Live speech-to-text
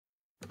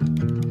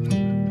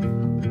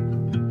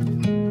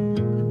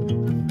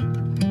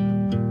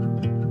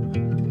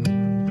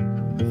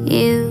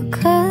You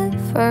cut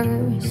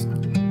first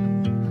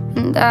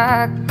and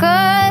I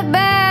cut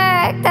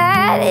back.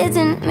 That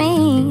isn't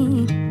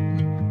me.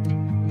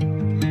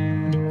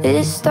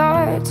 It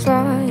starts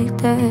like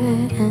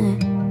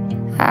that.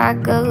 I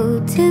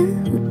go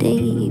too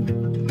deep.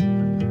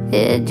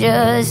 It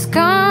just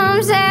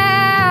comes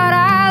out.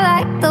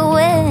 I like the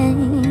way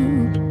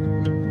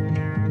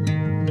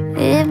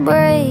it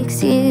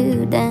breaks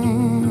you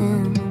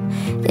down.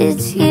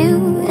 It's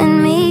you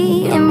and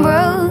me and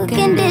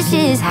broken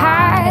dishes,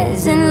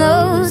 highs and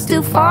lows,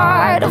 too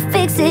far to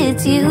fix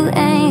it. You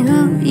ain't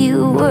who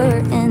you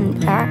were,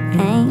 and I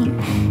ain't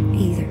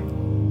either.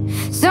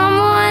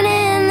 Someone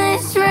in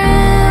this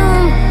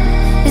room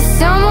is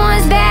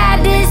someone's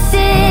bad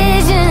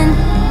decision.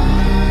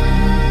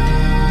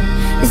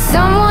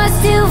 Someone's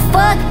too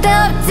fucked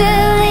up to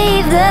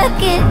leave the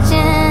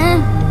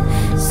kitchen.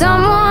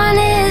 Someone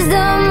is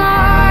the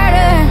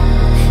martyr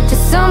to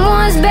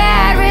someone's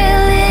bad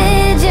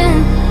religion.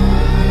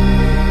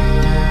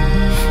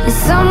 And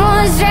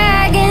someone's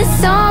dragging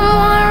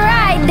someone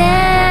right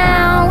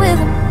down with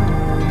them.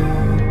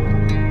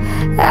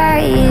 I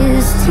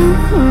used to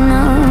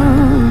know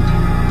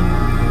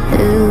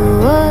who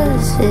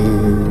was who.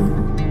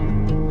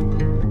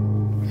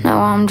 Now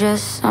I'm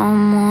just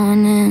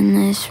someone in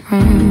this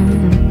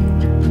room.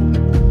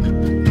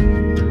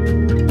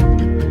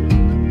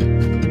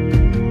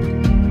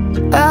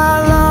 I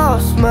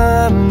lost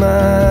my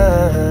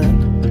mind.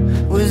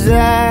 Was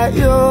that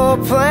your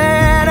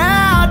plan?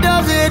 How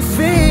does it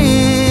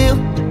feel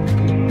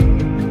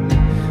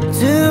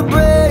to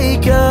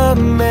break a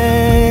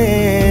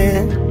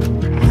man?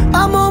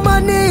 I'm on my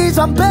knees,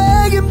 I'm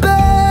begging,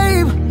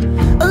 babe.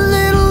 A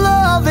little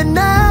love and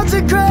ounce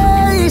of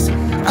grace.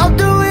 I'll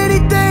do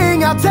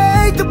anything, I'll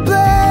take the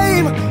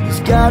blame.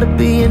 There's gotta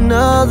be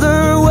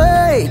another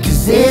way,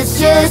 'cause It's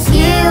just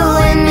you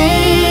and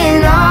me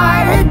and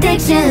our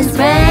addictions,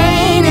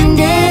 pain and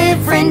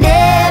different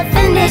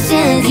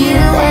definitions. You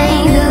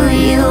ain't who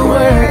you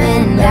were,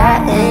 and I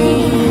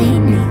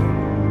ain't me.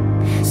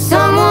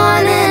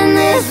 Someone in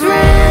this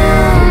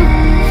room,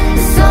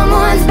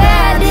 someone's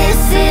bad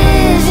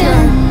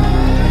decision.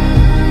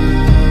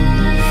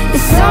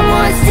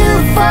 Someone's too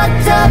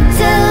fucked up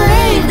to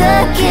leave the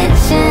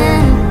kitchen.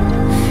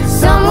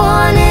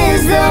 Someone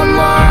is the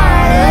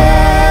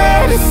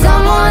martyr to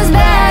someone's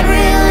bad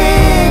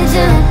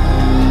religion.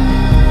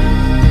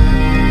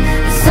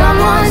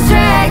 Someone's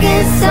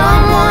dragging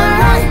someone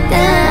right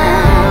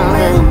down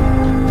with them.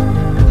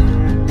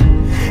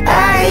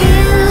 I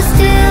used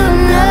to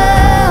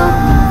know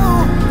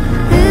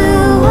who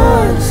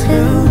was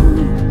who.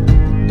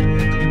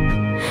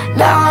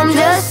 Now I'm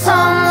just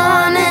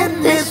someone in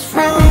this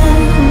room.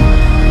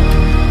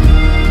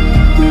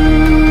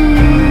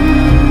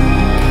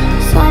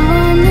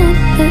 Someone in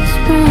this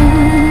room.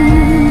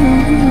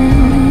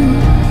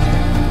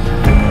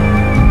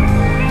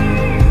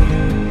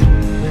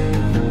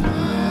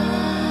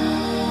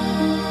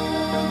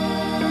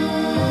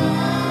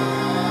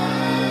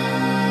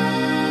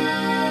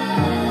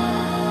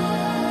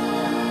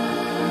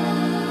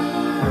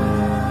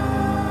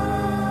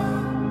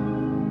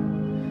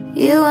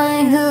 You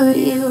ain't who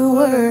you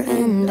were,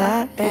 and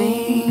I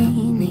ain't.